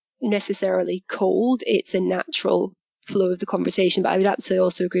not necessarily cold. It's a natural flow of the conversation. But I would absolutely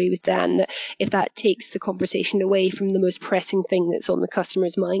also agree with Dan that if that takes the conversation away from the most pressing thing that's on the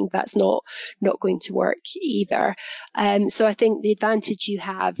customer's mind, that's not going to work either. So I think the advantage you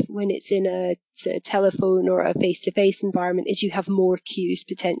have when it's in a telephone or a face-to-face environment is you have more cues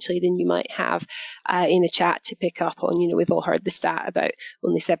potentially than you might have in a chat to pick up on. We've all heard the stat about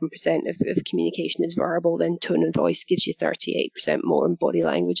only 7% of communication is verbal, then tone and voice gives you 38% more, and body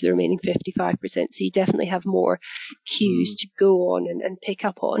language the remaining 55%. So you definitely have more cues to go on and pick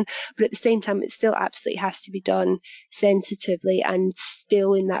up on. But at the same time, it still absolutely has to be done sensitively and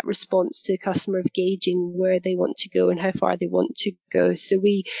still in that response to the customer of gauging where they want to go and how far they want to go. So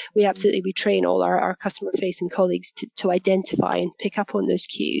we train all our customer-facing colleagues to identify and pick up on those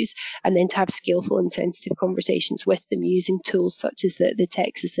cues, and then to have skillful and sensitive conversations with them using tools such as the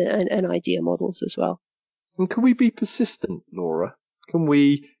Texas and IDEA models as well. And can we be persistent, Laura? Can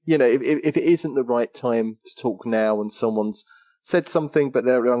we, if it isn't the right time to talk now and someone's said something but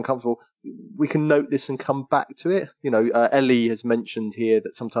they're uncomfortable, we can note this and come back to it. Ellie has mentioned here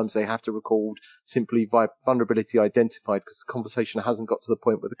that sometimes they have to record simply vulnerability identified because the conversation hasn't got to the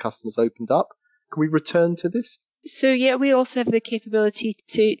point where the customer's opened up. Can we return to this? So yeah, we also have the capability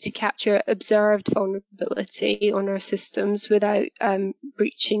to capture observed vulnerability on our systems without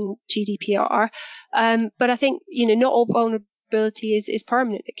breaching GDPR. But I think, not all vulnerability is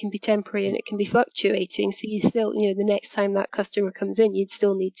permanent. It can be temporary and it can be fluctuating. So you still, the next time that customer comes in, you'd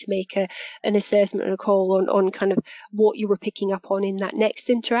still need to make an assessment and a call on kind of what you were picking up on in that next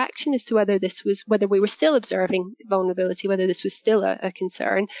interaction as to whether we were still observing vulnerability, whether this was still a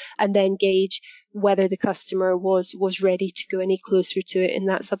concern, and then gauge whether the customer was ready to go any closer to it in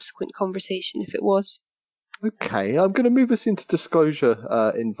that subsequent conversation if it was. Okay, I'm going to move us into disclosure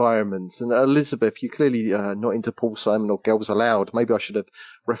environments. And Elizabeth, you're clearly not into Paul Simon or Girls Aloud. Maybe I should have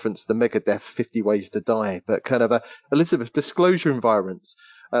referenced the Megadeth 50 Ways to Die. But kind of Elizabeth, disclosure environments.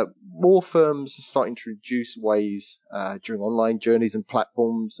 More firms are starting to reduce ways during online journeys and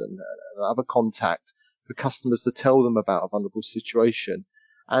platforms and other contact for customers to tell them about a vulnerable situation.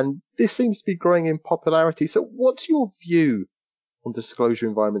 And this seems to be growing in popularity. So what's your view on disclosure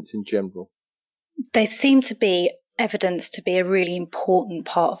environments in general? They seem to be evidence to be a really important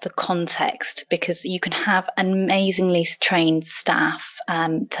part of the context, because you can have amazingly trained staff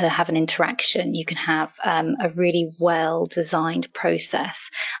to have an interaction. You can have a really well designed process,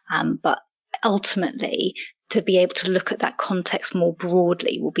 but ultimately to be able to look at that context more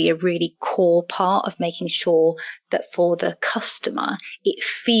broadly will be a really core part of making sure that for the customer, it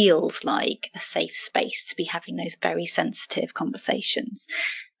feels like a safe space to be having those very sensitive conversations.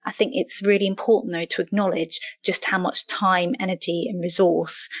 I think it's really important, though, to acknowledge just how much time, energy and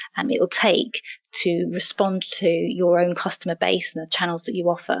resource it will take to respond to your own customer base and the channels that you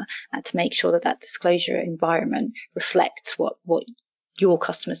offer, to make sure that that disclosure environment reflects what your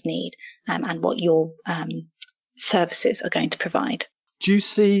customers need and what your services are going to provide. Do you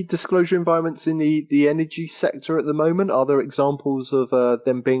see disclosure environments in the energy sector at the moment? Are there examples of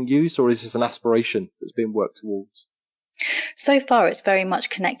them being used, or is this an aspiration that's being worked towards? So far, it's very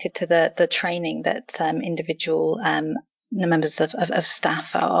much connected to the training that individual members of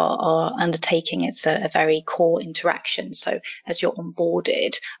staff are undertaking. It's a very core interaction. So as you're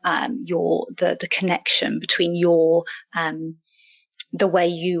onboarded, the connection between the way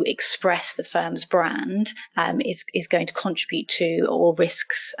you express the firm's brand is going to contribute to or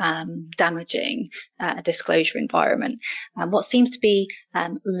risks damaging a disclosure environment. What seems to be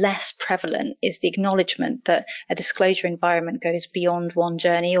less prevalent is the acknowledgement that a disclosure environment goes beyond one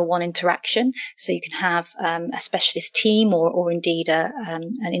journey or one interaction. So you can have a specialist team or indeed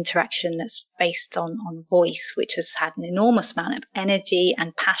an interaction that's based on voice, which has had an enormous amount of energy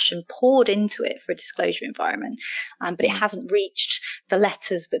and passion poured into it for a disclosure environment, but it hasn't reached the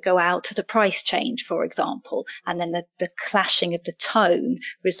letters that go out to the price change, for example, and then the clashing of the tone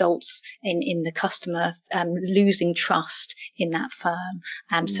results in the customer losing trust in that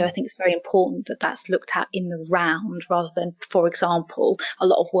firm. So I think it's very important that that's looked at in the round, rather than, for example, a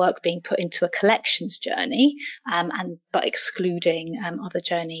lot of work being put into a collections journey, but excluding other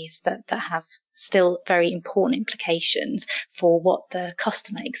journeys that have still very important implications for what the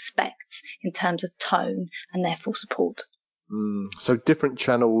customer expects in terms of tone and therefore support. So different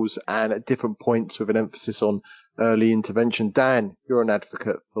channels and at different points with an emphasis on early intervention. Dan, you're an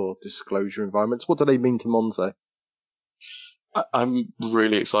advocate for disclosure environments. What do they mean to Monzo? I'm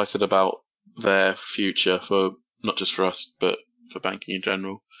really excited about their future, for not just for us, but for banking in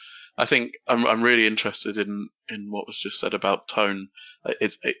general. I think I'm really interested in what was just said about tone.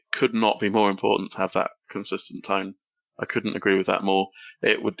 It could not be more important to have that consistent tone. I couldn't agree with that more.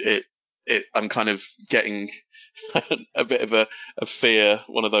 I'm kind of getting a bit of a fear,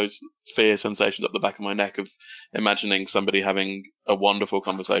 one of those fear sensations up the back of my neck of imagining somebody having a wonderful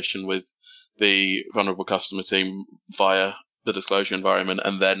conversation with the vulnerable customer team via the disclosure environment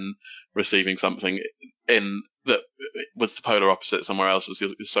and then receiving something in that was the polar opposite somewhere else.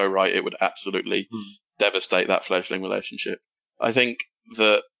 You're so right. It would absolutely devastate that fledgling relationship. I think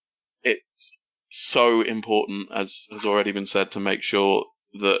that it's so important, as has already been said, to make sure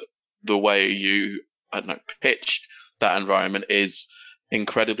that the way you, pitch that environment is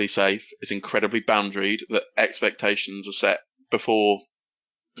incredibly safe, is incredibly boundaried, that expectations are set before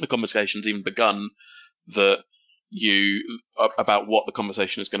the conversation's even begun, about what the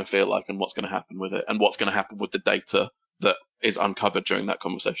conversation is going to feel like and what's going to happen with it and what's going to happen with the data that is uncovered during that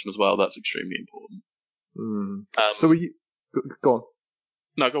conversation as well. That's extremely important. So go on.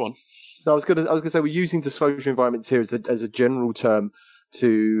 No, go on. No, I was going to say we're using disclosure environments here as a general term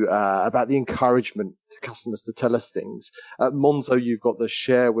to about the encouragement to customers to tell us things. At Monzo, you've got the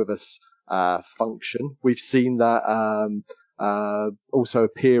share with us function. We've seen that also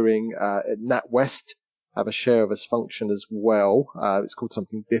appearing at NatWest have a share of us function as well. It's called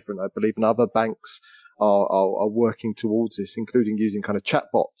something different, I believe, and other banks are working towards this, including using kind of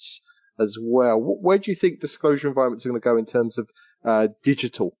chatbots as well. Where do you think disclosure environments are going to go in terms of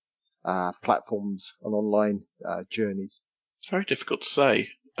digital platforms and online journeys? It's very difficult to say.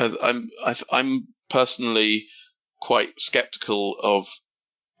 I'm personally quite skeptical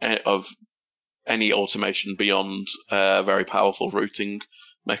of any automation beyond a very powerful routing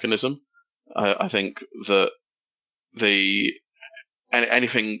mechanism. I think that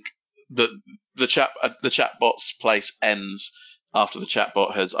anything that the chatbot's place ends after the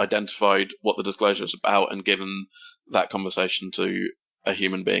chatbot has identified what the disclosure is about and given that conversation to a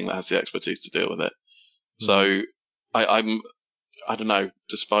human being that has the expertise to deal with it. So I don't know,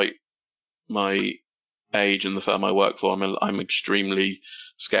 despite my age and the firm I work for, I'm extremely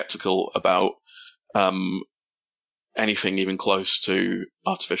skeptical about anything even close to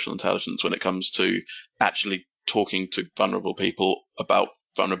artificial intelligence when it comes to actually talking to vulnerable people about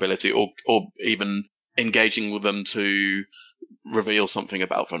vulnerability or even engaging with them to reveal something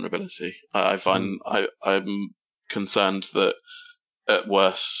about vulnerability. I find I'm concerned that at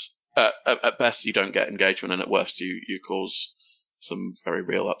worst, at best you don't get engagement, and at worst you cause some very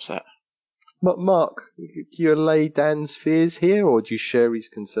real upset. Mark, do you allay Dan's fears here, or do you share his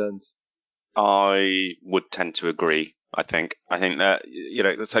concerns? I would tend to agree. I think that,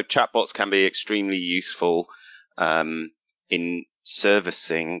 so chatbots can be extremely useful in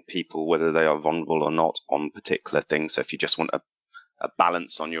servicing people, whether they are vulnerable or not, on particular things. So if you just want a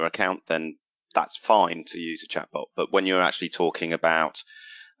balance on your account, then that's fine to use a chatbot. But when you're actually talking about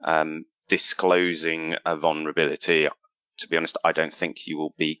disclosing a vulnerability, to be honest, I don't think you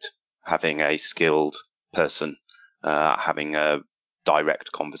will beat having a skilled person having a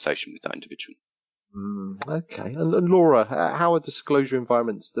direct conversation with that individual. Okay. And Laura, how are disclosure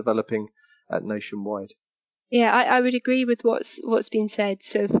environments developing at Nationwide? Yeah, I would agree with what's been said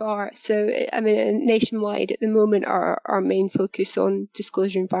so far. So, I mean, Nationwide at the moment, our main focus on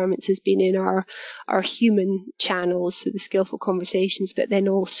disclosure environments has been in our human channels, so the skillful conversations, but then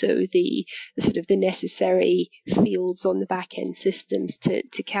also the sort of the necessary fields on the back end systems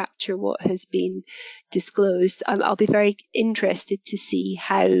to capture what has been disclosed. I'll be very interested to see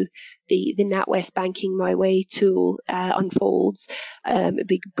how the NatWest Banking My Way tool unfolds. It'd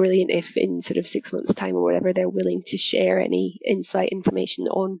be brilliant if in sort of 6 months' time or whatever they're willing to share any insight information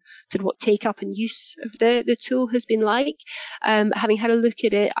on sort of what take up and use of the tool has been like. Having had a look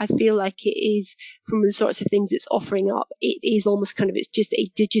at it, I feel like it is, from the sorts of things it's offering up, it is almost kind of, it's just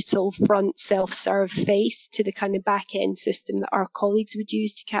a digital front self-serve face to the kind of back-end system that our colleagues would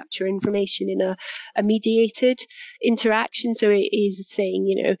use to capture information in a mediated interaction. So it is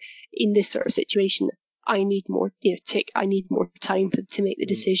saying, in this sort of situation, I need more, I need more time to make the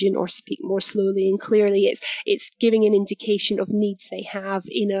decision, or speak more slowly and clearly. It's giving an indication of needs they have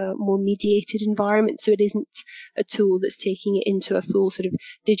in a more mediated environment. So it isn't a tool that's taking it into a full sort of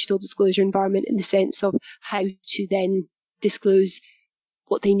digital disclosure environment in the sense of how to then disclose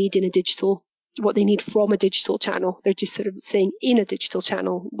what they need what they need from a digital channel. They're just sort of saying in a digital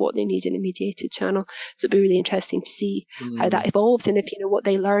channel what they need in a mediated channel. So it'd be really interesting to see how that evolves, and if what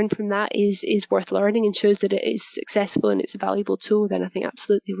they learn from that is worth learning and shows that it is successful and it's a valuable tool, then I think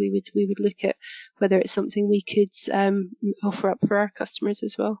absolutely we would look at whether it's something we could offer up for our customers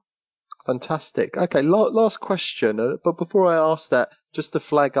as well. Fantastic. Okay, last question. But before I ask that, just to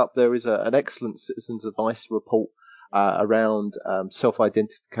flag up, there is an excellent Citizens Advice report around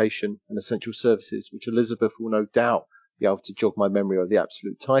self-identification and essential services, which Elizabeth will no doubt be able to jog my memory of the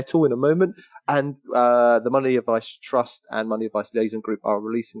absolute title in a moment. And the Money Advice Trust and Money Advice Liaison Group are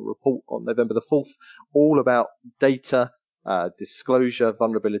releasing a report on November the 4th, all about data, disclosure,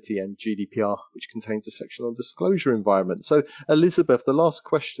 vulnerability, and GDPR, which contains a section on disclosure environment. So, Elizabeth, the last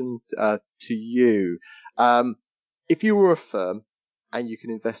question to you. If you were a firm and you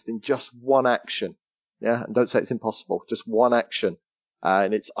can invest in just one action, and don't say it's impossible, just one action,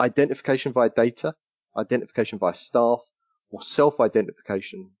 and it's identification via data, identification via staff, or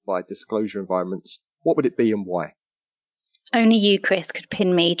self-identification via disclosure environments, what would it be and why? Only you, Chris, could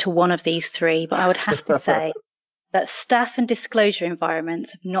pin me to one of these three, but I would have to say that staff and disclosure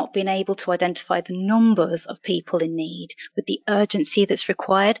environments have not been able to identify the numbers of people in need with the urgency that's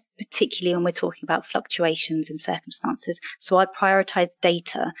required, particularly when we're talking about fluctuations in circumstances. So I prioritise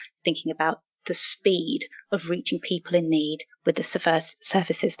data, thinking about the speed of reaching people in need with the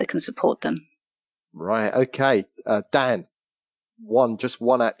services that can support them. Right. Okay. Dan, just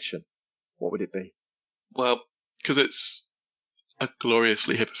one action. What would it be? Well, because it's a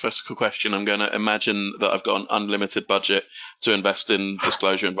gloriously hypothetical question, I'm going to imagine that I've got an unlimited budget to invest in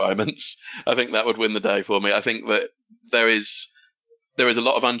disclosure environments. I think that would win the day for me. I think that there is a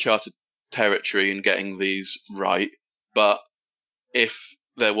lot of uncharted territory in getting these right, but if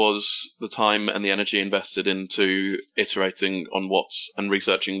there was the time and the energy invested into iterating on and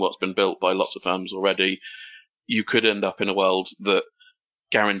researching what's been built by lots of firms already, you could end up in a world that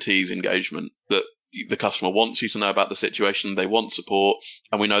guarantees engagement, that the customer wants you to know about the situation, they want support,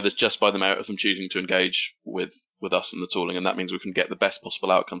 and we know this just by the merit of them choosing to engage with us and the tooling, and that means we can get the best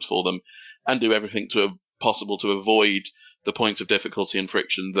possible outcomes for them and do everything possible to avoid the points of difficulty and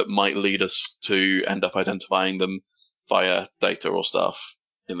friction that might lead us to end up identifying them via data or staff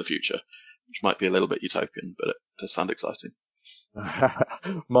in the future, which might be a little bit utopian, but it does sound exciting.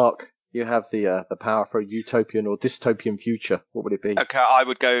 Mark, you have the power for a utopian or dystopian future. What would it be? Okay, I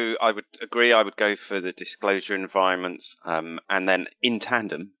would agree. I would go for the disclosure environments, and then in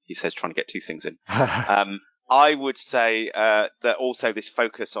tandem, he says, trying to get two things in. I would say that also this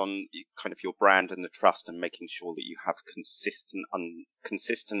focus on kind of your brand and the trust, and making sure that you have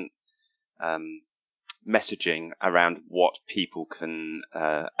consistent messaging around what people can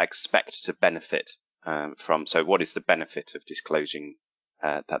expect to benefit from. So what is the benefit of disclosing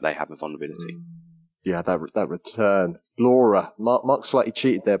that they have a vulnerability? Yeah, that return. Laura, Mark slightly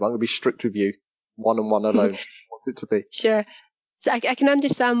cheated there, but I'm going to be strict with you. One and one alone. What's it to be? Sure. So I can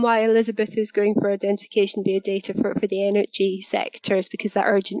understand why Elizabeth is going for identification via data for the energy sectors, because that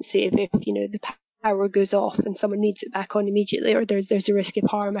urgency of if the power goes off and someone needs it back on immediately, or there's a risk of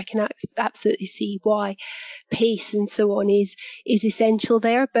harm, I can absolutely see why PACE and so on is essential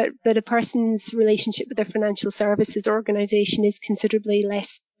there. But a person's relationship with their financial services organisation is considerably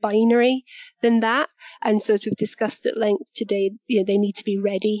less binary than that. And so, as we've discussed at length today, they need to be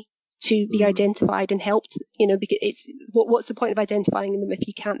ready to be identified and helped, because it's what's the point of identifying them if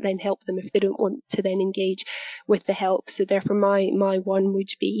you can't then help them if they don't want to then engage with the help. So therefore my one would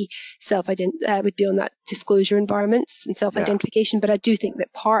be would be on that disclosure environments and self-identification. But I do think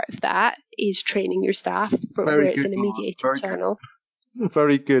that part of that is training your staff for where it's an immediated channel.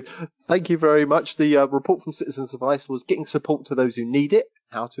 Very good. Thank you very much. The report from Citizens Advice was getting support to those who need it,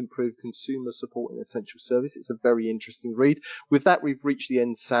 how to improve consumer support in essential service. It's a very interesting read. With that, we've reached the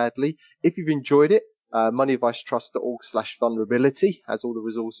end, sadly. If you've enjoyed it, moneyadvicetrust.org/vulnerability has all the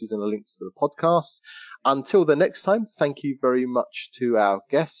resources and the links to the podcasts. Until the next time, thank you very much to our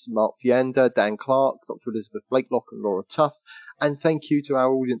guests, Mark Viander, Dan Clark, Dr. Elizabeth Blakelock and Laura Tuff. And thank you to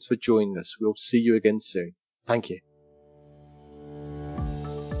our audience for joining us. We'll see you again soon. Thank you.